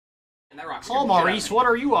Oh, Maurice, what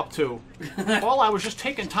are you up to? Well, I was just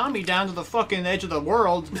taking Tommy down to the fucking edge of the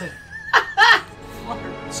world.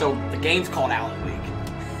 So, the game's called Alan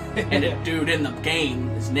Wake. And the dude in the game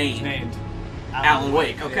is named Alan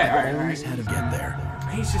Wake. Okay, alright. Always had to get there.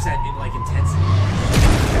 He's just at, like, intensity.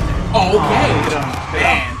 Oh, okay.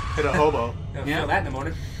 Man. Hit a hobo. I'll feel that in the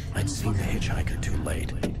morning. I'd seen the hitchhiker too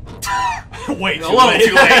late. Wait, A little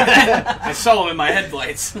too late. I saw him in my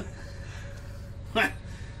headlights.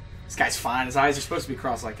 This guy's fine. His eyes are supposed to be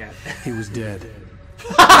crossed like that. He was dead.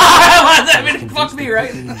 I mean, fuck me, right?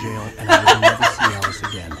 In jail, and I would never see Alice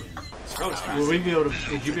again. Will we be able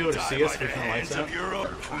to? Would you be able to see us with the lights out?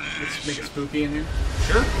 Let's make it spooky in here.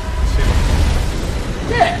 Sure.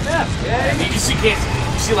 Yeah. I mean, you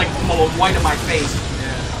see like white on my face.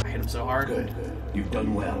 Yeah. I hit him so hard. Good. You've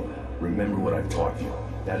done well. Remember what I've taught you.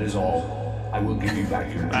 That is all. I will give you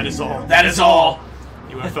back your. That is all. That is all.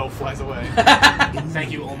 UFO flies away.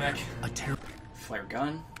 Thank you, Olmec. Flare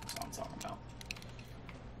gun. That's what I'm talking about.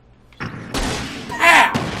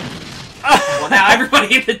 Pow! Well, now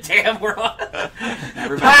everybody in the damn world.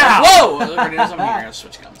 Everybody. Whoa! Look, we're doing something here. Let's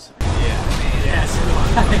switch guns. Yes.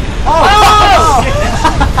 Oh!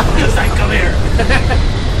 He's like, come here.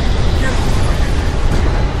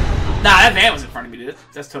 Nah, that van was in front of me, dude.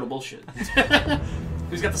 That's total bullshit.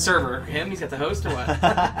 Who's got the server? Him? He's got the host, or what?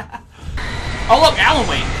 Oh, look, Alan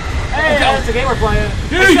Wake. Hey, that's the game we're playing.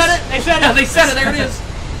 They said it. They said it. They said it. There it is.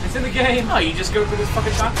 It's in the game. Oh, you just go through this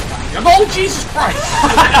fucking shotgun. Oh, Jesus Christ.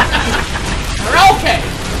 They're okay.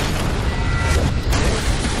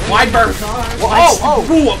 Wide berth. Oh,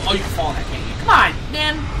 you can fall in that, can't you? Come on,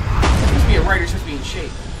 man. You're supposed to be a writer. You're supposed to be in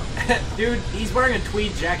shape. Dude, he's wearing a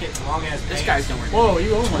tweed jacket, long ass. This guy's nowhere near. Whoa,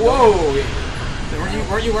 you own one. Whoa.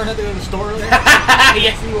 Weren't you wearing that in the store earlier?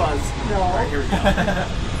 Yes, he was. No. All right, here we go.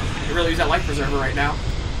 You really use that life preserver right now.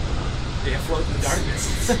 Yeah, float in the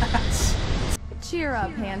darkness. Cheer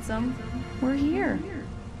up, handsome. We're here.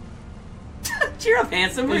 Cheer up,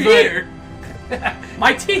 handsome. We're here.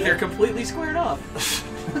 My teeth are completely squared off.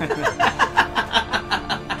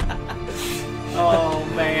 Oh,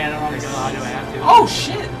 man. Oh, God, do I have to? Oh,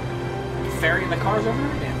 shit. You ferrying the cars over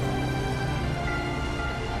there? Damn.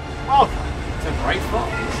 Oh, It's a bright fall.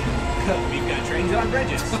 We've got trains on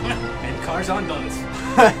bridges. And cars on boats.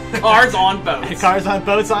 Cars on boats. cars on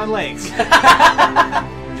boats on lakes.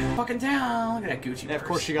 Fucking down. Look at that Gucci Yeah, of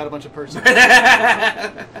course, she got a bunch of purses. Oh,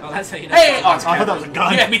 that's how you know. Hey! Oh, I thought that was a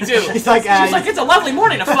gun. Yeah, me too. She's like, it's a lovely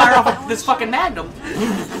morning to fire off this fucking Magnum.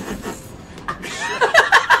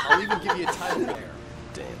 I'll even give you a title there.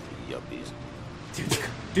 Damn yuppies.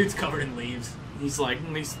 Dude's covered in leaves. He's like,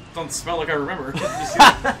 these don't smell like I remember.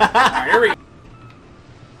 Alright, here we go.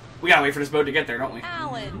 We gotta wait for this boat to get there, don't we?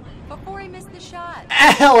 Alan, before he missed the shot.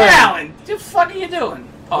 Alan! What the fuck are you doing?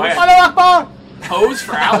 Oh, yeah. Pose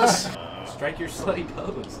for Alice? Strike your slutty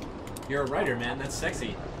pose. You're a writer, man. That's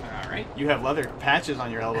sexy. Alright. You have leather patches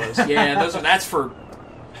on your elbows. Yeah, that's for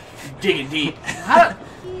digging deep.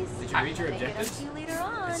 Did you read your objectives? Later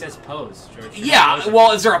on. It says pose, George. Yeah,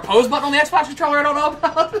 well, is there a pose button on the Xbox controller I don't know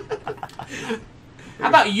about? How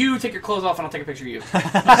about you take your clothes off and I'll take a picture of you?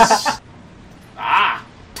 Ah!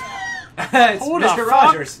 It's Who the Mr. fuck?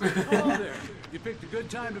 Rogers. Hello there. You picked a good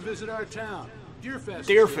time to visit our town. Deerfest.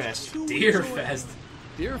 Deerfest. Deerfest.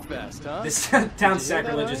 Deerfest, huh? This town's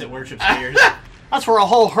sacrilegious. It worships deers. That's where a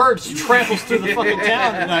whole herd tramples through the fucking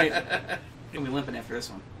town tonight. Gonna be limping after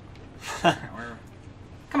this one.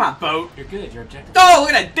 Come on, boat. You're good. Your objective. Oh,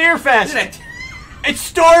 look at that Deerfest. Look at that. It's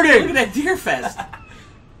starting. Look at that Deer Fest.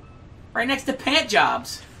 Right next to Pant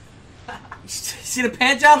Jobs. You see the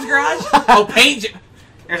Pant Jobs garage? Oh, paint.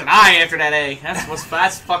 There's an I after that A.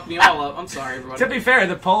 That's fucked me all up. I'm sorry, everybody. To be fair,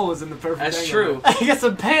 the pole was in the perfect That's angle. true. I got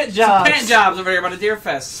some pant jobs. Pant Jobs over here by the Deer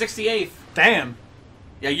Fest. 68th. Damn.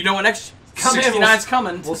 Yeah, you know what next? Come in, 69's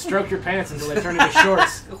coming. We'll stroke your pants until they turn into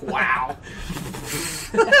shorts. Wow.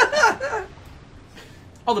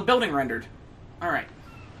 Oh, the building rendered. All right.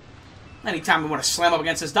 Anytime we want to slam up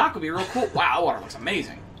against this dock would be real cool. Wow, that water looks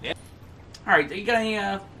amazing. Yeah. All right, you got any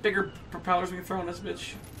bigger propellers we can throw in this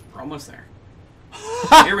bitch? We're almost there.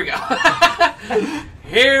 Here we go.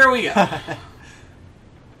 Here we go.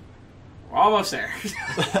 We're almost there. Just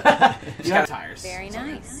got tires. Very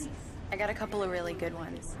nice. I got a couple of really good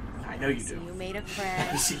ones. I know you So do. you made a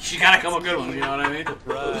friend She got a couple good ones, you know what I mean?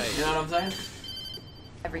 Right. You know what I'm saying?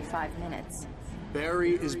 every 5 minutes.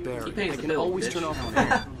 Barry is Barry. He pays I the can bill, always bitch. turn off on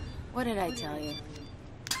air. What did I tell you?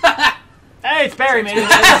 Hey, it's Barry, man.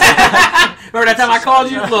 Remember that time I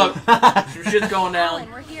called you? Look, some shit's going down.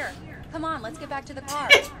 Alan, we're here. Come on, let's get back to the car.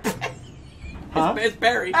 Huh? It's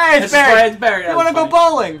Barry. Hey, it's This is Barry. It's Barry. You want to go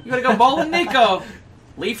bowling? You want to go bowling, Nico?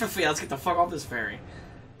 Leave for free. Let's get the fuck off this ferry.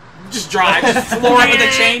 Just drive, just floor it with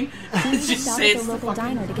a chain. Just Stop say at it's the the local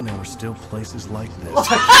fucking... diner to get There were still places like this.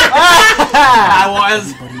 I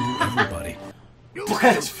was. Everybody knew everybody. You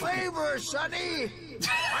need a favor, Sonny.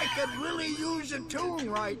 I could really use a tune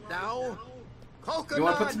right now. Coconut. You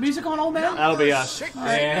want to put some music on, old man? That'll be us.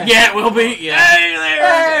 Yeah, it will be. Yeah. Hey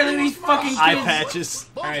there! Look at these fucking kids. Eye patches.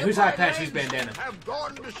 Alright, who's eye patch? Who's bandana? Have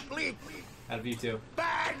gone to sleep. Out of you two.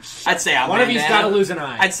 Bad I'd say I'm One of bandana. you's got to lose an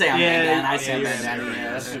eye. I'd say I'm Yeah, bandana. I'd say I'm yeah, bandana.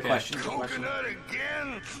 Yeah, that's a good question. Good question. coconut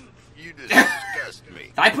again. You disgust me.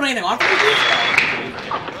 Did I put anything on for you?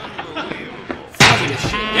 Fuzzy as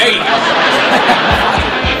shit. There you go.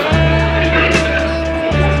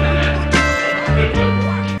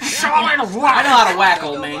 I know how to whack,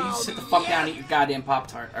 old man. You just sit the fuck down and eat your goddamn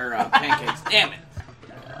Pop-Tart. Or, pancakes. Damn it.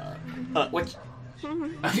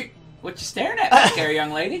 What you staring at back there,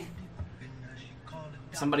 young lady?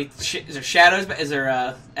 Somebody... Is there shadows? Is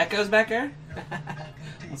there, echoes back there?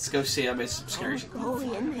 Let's go see. I bet some scary shit. Go in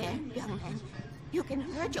there, young man. You can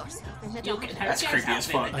hurt yourself in the dark. That's creepy as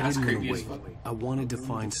fuck. I That's didn't creepy want as to fuck. wait. I wanted to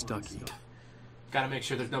find Stucky. Gotta make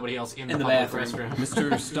sure there's nobody else in In the the public bathroom. restroom.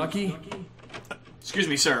 Mr. Stucky? Excuse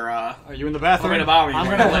me, sir. Are you in the bathroom? I'm gonna bother you. I'm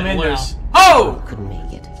man. gonna Let come in him now. loose. Oh! Couldn't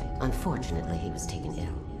make it. Unfortunately, he was taken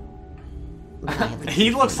ill. But I have the He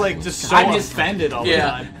key looks for like him. just so offended all the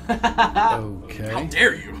Yeah. time. How Okay.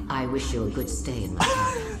 dare you? I wish you a good stay in my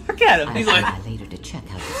cabin. Look at him. I'll He's come like- by later to check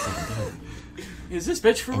how you settled in Is this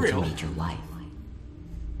bitch for and to real? meet your wife.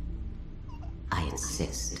 I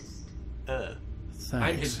insist. I'm his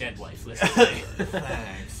Thanks. dead wife. Listen to me.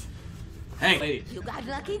 Thanks. Hey, Lady. You got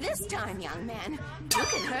lucky this time, young man. You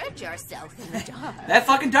can hurt yourself in the dark. that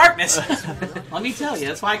fucking darkness. Let me tell you,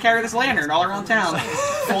 that's why I carry this lantern all around town,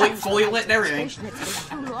 fully lit and everything,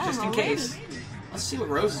 just in case. Let's see what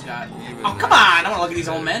Rose has got. Oh come on! I want to look at these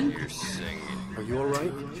old men. Are you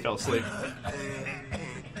alright? Fell asleep.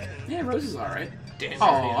 Yeah, Rose is all right. Damn. Oh,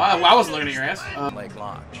 I wasn't looking at your ass. Lake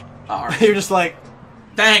Lodge. All right. You're just like,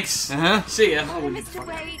 Thanks. Uh-huh. See ya. Mr.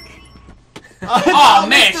 Wake. Oh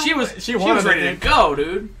man, she was wanted ready it, to go,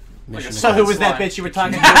 dude. Mission so who was that Slime. bitch you were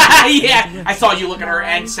talking to? Yeah, I saw you look at her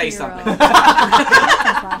and say something.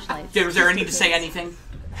 Flashlights. Was there a need to say anything?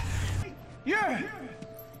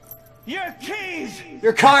 Your keys.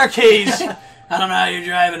 Your car keys. I don't know how you're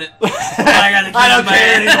driving it. I got the keys I don't in my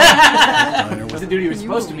care hand. That's the dude he was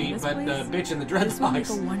supposed to meet, but the bitch in the dreadlocks.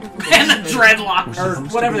 And the dreadlocks. Or Supposed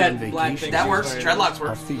to whatever be that on black vacation. thing. That she works. was Dreadlocks I'll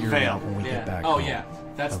work. figure it Veil. out when we get Yeah. back Oh home. yeah.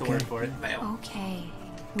 That's the Okay. word for it. Veil. Okay.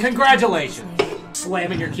 Congratulations.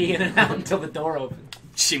 Slamming your key in and out until the door opens.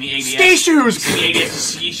 See me ADS. Ski shoes. See me ADS.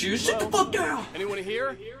 Ski shoes. Sit the fuck down. Anyone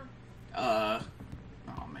here? Oh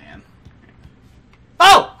man.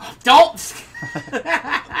 Oh! Don't!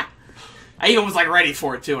 I even was like ready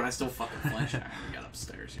for it too, and I still fucking flinched. Alright, we got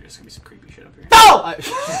upstairs here. There's gonna be some creepy shit up here. No!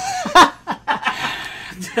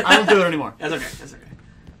 I don't do it anymore. That's okay. That's okay.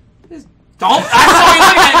 Just don't! I saw you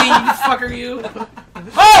looking at me, you fucker, you.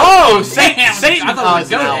 Oh! Damn! Satan! I thought it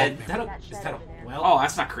was a Oh, goat no. head. Is that a well? Oh,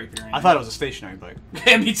 that's not creepy or anything. I thought it was a stationary bike.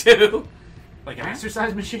 Yeah, me too. Like an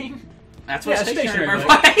exercise machine? That's what Yeah, stationary stationary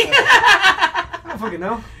bike. I don't fucking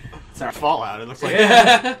know. It's our Fallout. It looks like.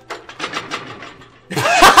 Well,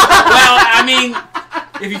 I mean,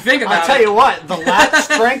 if you think about I'll tell you what, the lat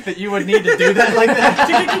strength that you would need to do that like that.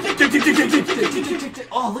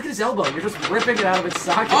 Oh, look at his elbow. You're just ripping it out of its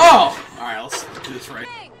socket. Oh! Alright, let's do this right.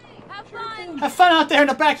 Have fun. Have fun out there in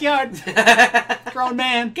the backyard, grown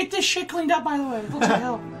man. Get this shit cleaned up, by the way. It looks like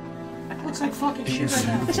hell. It looks like fucking shit right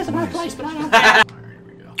now. This isn't my place, but I don't care. Alright, here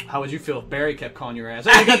we go. How would you feel if Barry kept calling your ass?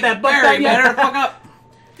 Hey, you got that book Barry, back yet? better fuck up.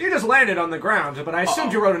 You just landed on the ground, but I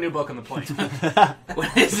assumed you wrote a new book on the plane.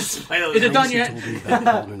 What is this? Is it done Tracy yet? told me about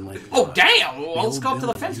Golden Lake Oh, Lodge. damn! Well, The let's old go up to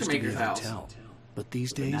the building fencer used to be maker's a house. hotel, but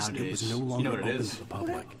these days it Nowadays, was no you longer know what it open is. to the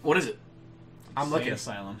public. What is it? I'm Insane looking.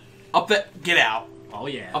 asylum. Up there? Get out. Oh,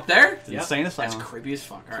 yeah. Up there? Yep. Insane That's asylum. creepy as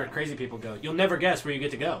fuck. That's where Alright. crazy people go. You'll never guess where you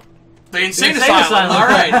get to go. The insane Insane asylum. asylum.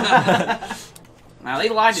 Alright. Now, they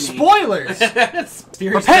lied to me. Spoilers.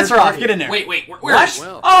 My pants are off. Get in there. Wait, where? What?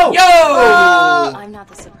 Well, Oh. Yo! I'm not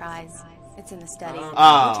the surprise. It's in the study.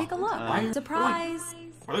 Oh. Take a look. Surprise.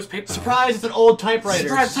 Are those papers? Surprise! It's an old typewriter.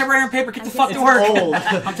 Surprise, typewriter and paper. Get the fuck It's to work. old.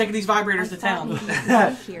 I'm taking these vibrators to town.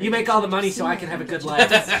 You make all the money so I can have a good life.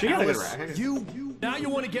 She got a good rack. Now you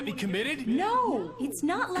want to get me committed? No, it's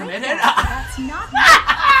not like Committed? that. That's not.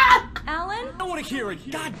 Alan? I don't want to hear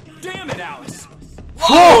it. God damn it, Alice.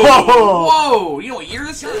 Whoa! Whoa! You know what year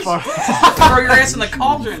this is? Throw your ass in the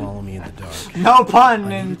cauldron. follow me in the dark. No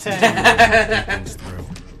pun intended. Things through.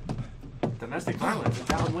 Domestic violence.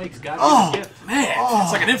 Alan Wake's got Oh. a gift. Man,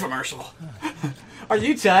 it's like an infomercial. Are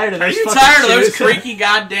you tired of Are those you fucking tired of those shoes? creaky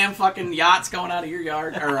goddamn fucking yachts going out of your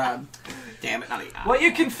yard? Or, damn it, not a yacht. Well,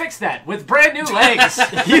 you can fix that with brand new legs.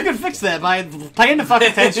 You can fix that by paying the fucking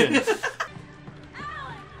attention.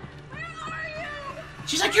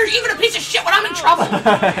 She's like, you're even a piece of shit when I'm in trouble.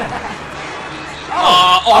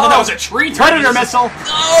 I thought that was a tree. Predator missile.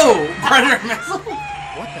 No! Predator missile.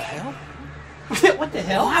 What the hell? What the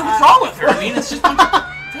hell? What's wrong with her? I mean, it's just...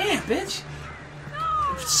 Damn, bitch.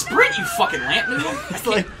 Sprint, you fucking lamp noodle.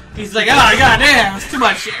 He's like, oh, goddamn, it's too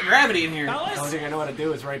much gravity in here. The only thing I know how to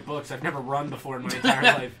do is write books. I've never run before in my entire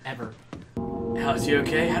life, ever. Alice, you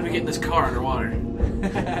okay? How did we get in this car underwater?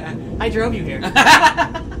 I drove you here.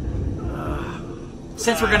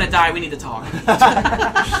 Since we're gonna die, we need to talk.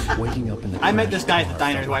 Waking up in the I met this guy at the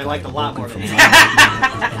diner who I liked a lot more than you.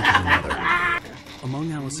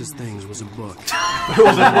 Among Alice's things was a book. It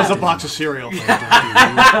was a box of cereal.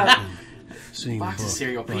 Seeing Box of book,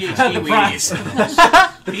 cereal. but- PhD Wheaties.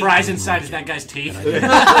 The prize inside is that guy's teeth.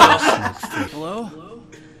 Hello?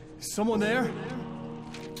 Someone there?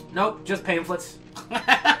 Nope, just pamphlets.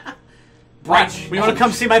 Bright. We want to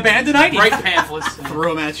come see my band tonight? Bright pamphlets. Threw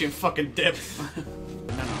them at you and fucking dip.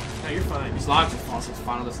 No, you're fine. These logs are false. It's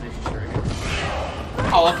Final Destination shit right here.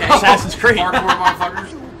 Oh, okay. Assassin's Creed. Hardcore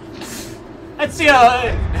motherfuckers. Let's see.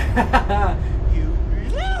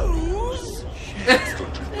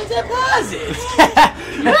 Deposit.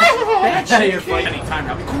 Bad shit. You're fighting any time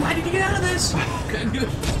now. Cool, how did you get out of this?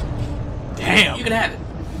 Damn. You can have it.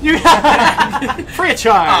 You free of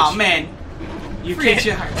charge. Oh man. You Free of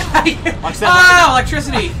can't. charge. Watch that. Oh,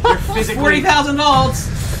 electricity. You're physically 40,000 volts.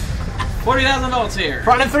 40,000 volts here.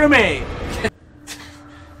 Running through me.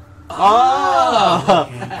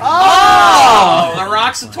 Oh, the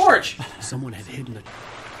rock's a torch. Someone had hidden a...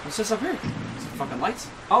 What's this up here? Is it fucking lights?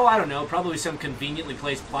 Oh, I don't know. Probably some conveniently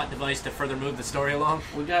placed plot device to further move the story along.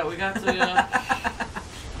 We got the.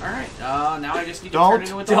 Alright, now I just need to Don't turn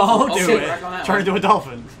into a dolphin. do Okay, it. back on that Turn one. into a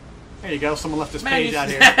dolphin. There you go. Someone left this Man, page you- out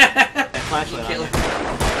here. That flashlight on there.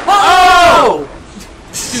 Oh!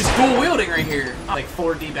 Dude's dual wielding right here. Like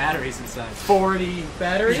 4D batteries inside. 40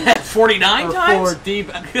 batteries? 49 Or times?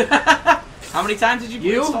 4D How many times did you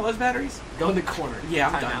You? install those batteries? Go in the corner. Yeah,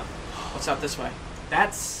 I'm Time done. out. What's up this way?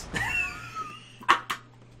 That's...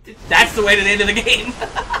 That's the way to the end of the game.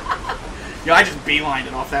 Yo, I just beelined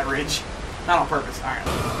it off that ridge. Not on purpose. Alright.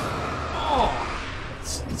 Oh,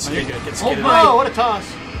 It's Oh, you're good. good. Get Hold skidded my- up. Oh, what a toss.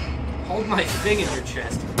 hold my thing in your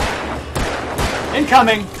chest.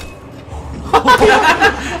 Incoming.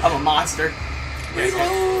 I'm a monster.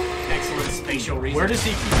 Excellent spatial reason. Where does he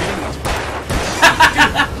keep hitting us?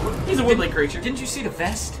 He's a woodland creature. Didn't you see the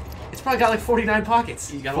vest? It's probably got like 49 pockets.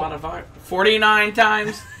 He's got a lot of fire. 49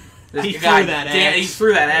 times. This He guy- threw that damn, axe. He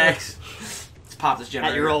threw that axe. Let's pop this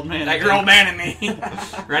generator. At your old man. At your old man and me.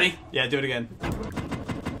 Ready? Yeah, do it again.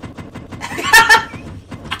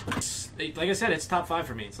 Like I said, it's top 5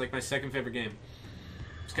 for me. It's like my second favorite game.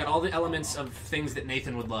 It's got all the elements of things that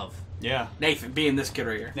Nathan would love. Yeah. Nathan, being this kid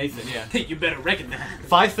right here. Nathan, yeah. You better reckon that.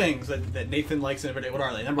 5 things that Nathan likes in every day. What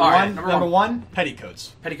are they? Number All right, one. number Number one.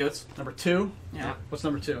 Petticoats. Petticoats. Number 2. Yeah. What's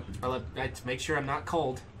number 2? Well, to make sure I'm not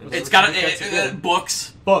cold. It's got Petticoats are good.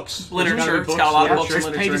 books. Books. Literature. There's gotta be It's got a lot of yeah. books and There's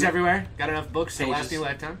literature. pages everywhere. Got enough books to Pages. last me a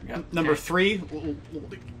lifetime. Yep. Number Okay. 3.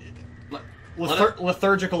 Let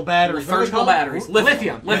Liturgical batteries. What are they Liturgical called? batteries.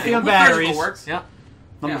 Lithium. Lithium Liturgical batteries. works. Yeah.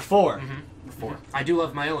 Number Yeah. 4. Number 4. I do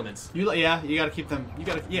love my elements. You gotta keep them. You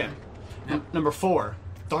gotta Number 4.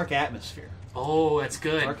 Dark atmosphere. Oh, that's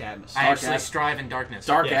good. Dark atmosphere. I Dark actually at- strive in darkness.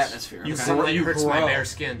 Dark Yes. atmosphere. You Okay. grow- Sunlight you hurts my grow. bare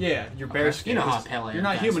skin. Yeah, your bare Okay. skin. You know how pale I am, You're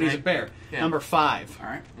not guys, human. He's a right? bear. Yeah. Number 5. All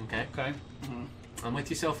right. Okay. Okay. I'm with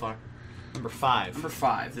you so far. Number 5. Number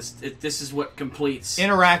 5. This is what completes.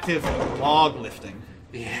 Interactive log lifting.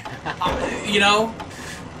 Yeah. You know,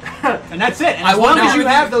 And that's it. And I as long wonder- as you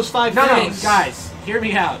have those 5 No, things. guys, hear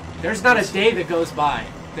me out. There's not a day that goes by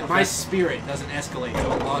that my spirit doesn't escalate to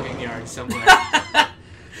a logging yard somewhere.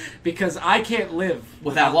 Because I can't live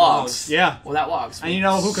without logs. Yeah. Without logs. And you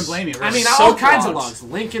know who can blame you? Really? I mean, Soap all kinds of logs.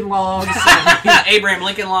 logs. Lincoln logs. Abraham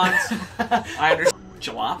Lincoln logs. I understand.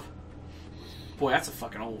 Jalop. Boy, that's a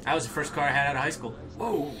fucking old. That was the first car I had out of high school.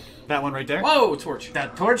 Whoa. that one right there. Whoa, torch.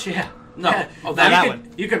 That torch, yeah. No. Yeah. Oh, that you one.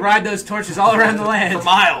 You could ride those torches all around the land. For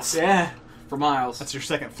miles. Yeah. For miles. That's your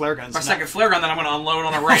second flare gun. My second flare gun that I'm going to unload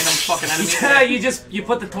on a random fucking enemy. you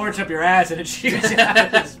put the torch up your ass and it shoots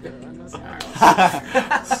out.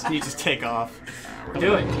 You just take off.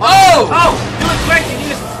 Do it. Oh! Oh! Do it quick! You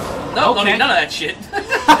just... No, don't Okay. need none of that shit.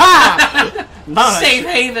 None of Safe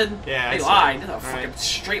that. haven. Yeah, They it's- lied. That's a fucking right.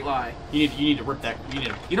 straight lie. You need to rip that. You need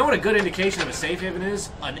to. You know what a good indication of a safe haven is?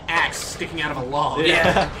 An axe sticking out of a log.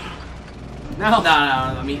 Yeah. No. No,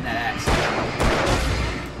 I'm eating that axe.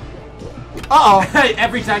 Uh-oh.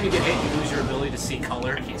 Every time you get hit, you lose your ability to see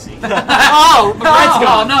color. I can't see. Oh, the red's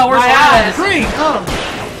gone. No, where's my the eyes? green.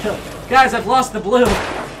 Oh. Guys, I've lost the blue.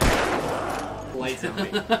 Lights on me.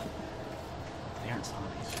 They aren't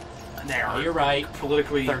zombies. They are. You're right.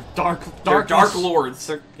 Politically. They're dark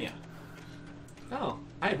lords. Yeah. Oh,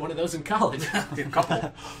 I had one of those in college. A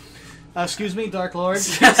couple. Excuse me, Dark Lord.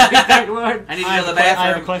 Dark Lord. I need to go to the bathroom. I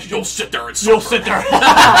have a question. You'll sit there and You'll sit there.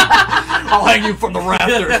 I'll hang you from the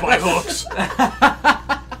rafters by hooks.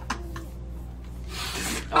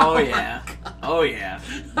 Oh yeah. Oh yeah.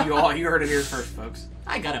 You heard it here first, folks.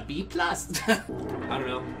 I got a B+. I don't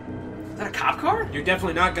know. Is that a cop car? You're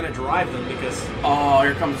definitely not going to drive them because... Oh,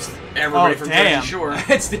 here comes everybody from Jersey Shore.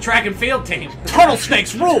 It's the track and field team. Turtle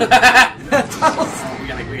snakes rule. We gotta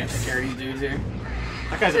take care of these dudes here.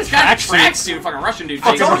 That guy's a This guy's a tracksuit, fucking Russian dude.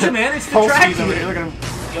 I told you, man, it's the track team. Over here. Look at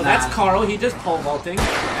him. Yo, that's Carl. He does pole vaulting.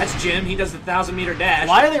 That's Jim. He does the 1,000-meter dash.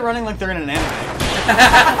 Why are they running like they're in an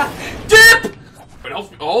anime? Dip! Oh!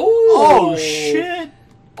 Oh shit!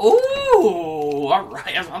 Oh! All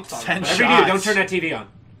right, I'm talking. Whatever you do, don't turn that TV on.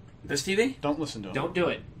 This TV? Don't listen to him. Don't do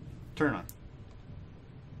it. Turn it on.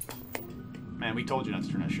 Man, we told you not to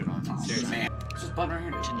turn that shit on. Oh, seriously, man. What's this button right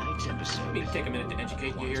here? Tonight's episode. Let me take a minute to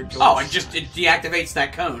educate you here, George. Oh, it deactivates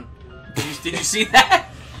that cone. Did you see that?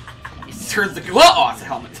 It turns the oh, it's a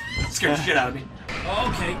helmet. Scared the shit out of me.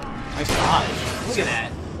 Okay. Nice dodge. Look at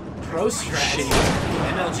that. Pro strategy.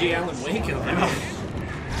 MLG Alan Wake over there.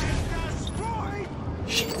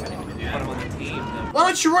 Shit, I didn't even do Put that. him on the team. Why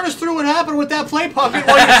don't you run us through what happened with that play puppet?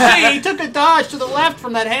 Well, you see, he took a dodge to the left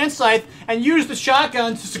from that hand scythe and used the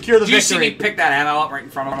shotgun to secure the Do you see victory. me pick that ammo up right in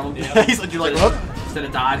front of him? Yeah. He's like, you're like, look. Instead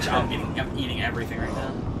of dodge, I'm eating everything right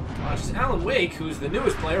now. This is Alan Wake, who's the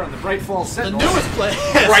newest player on the Bright Falls The Sentinels. newest player.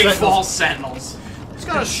 Bright Falls Sentinels. He's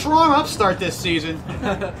got a strong upstart this season.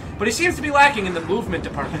 But he seems to be lacking in the movement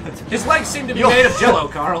department. His legs seem to be made of jello,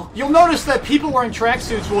 Carl. You'll notice that people wearing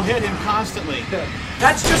tracksuits will hit him constantly.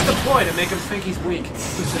 That's just the ploy to make him think he's weak.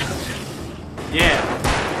 Yeah.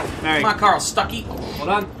 Merry, Come on, Carl. Stucky. Hold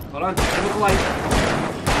on. Turn with the light.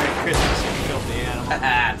 Merry Christmas, you filthy animal.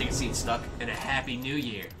 I think it's stuck. And a Happy New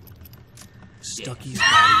Year. Stucky's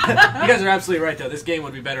body. You guys are absolutely right, though. This game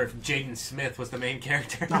would be better if Jaden Smith was the main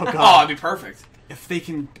character. Oh, God. Oh, it'd be perfect. If they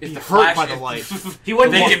can be the hurt Flash- by the light. He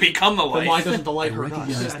wouldn't. They can become the Then why light. doesn't the light I hurt us?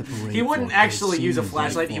 recognize the parade. He wouldn't float I had actually seen use a in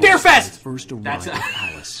flashlight. Bright Deer Falls Fest! when I first arrived That's at the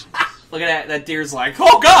palace. Look at that. That deer's like,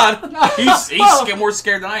 oh God, he's more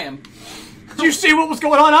scared than I am. Did you see what was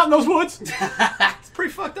going on out in those woods? It's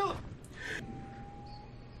pretty fucked up.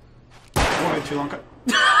 Wait too long.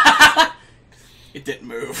 It didn't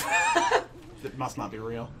move. It must not be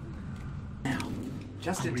real.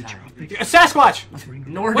 Just in time. A Sasquatch!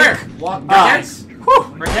 Nordic. Where? Walk. Nice. Whew.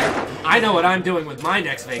 Right there. I know what I'm doing with my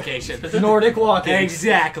next vacation. Nordic walking.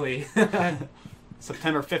 Exactly.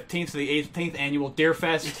 September 15th to the 18th annual Deer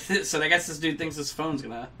Fest. So I guess this dude thinks his phone's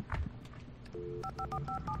gonna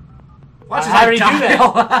Watch as How I did he do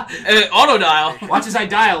dial. auto dial. Watch as I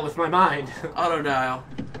dial with my mind. Auto dial.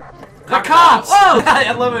 The cops! Whoa!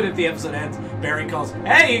 I love it if the episode ends. Barry calls,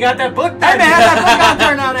 hey, you got that book? Hey man, that book out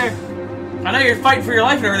there now there. I know you're fighting for your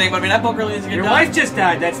life and everything, but I mean that book really needs to get Your done. wife just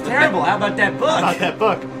died. That's terrible. How about that book? How about that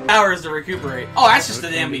book? Hours to recuperate. Oh, that's just the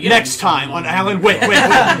damn beginning. Next time on Alan Wake. Wait. Peter.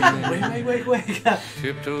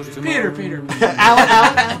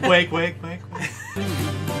 Alan. Wake. But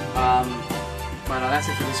that's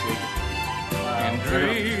it for this week. We're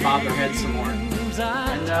gonna bob their heads some more. And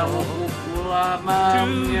we'll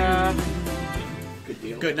good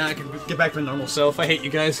deal. Good, now I can get back to my normal self. I hate you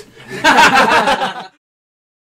guys.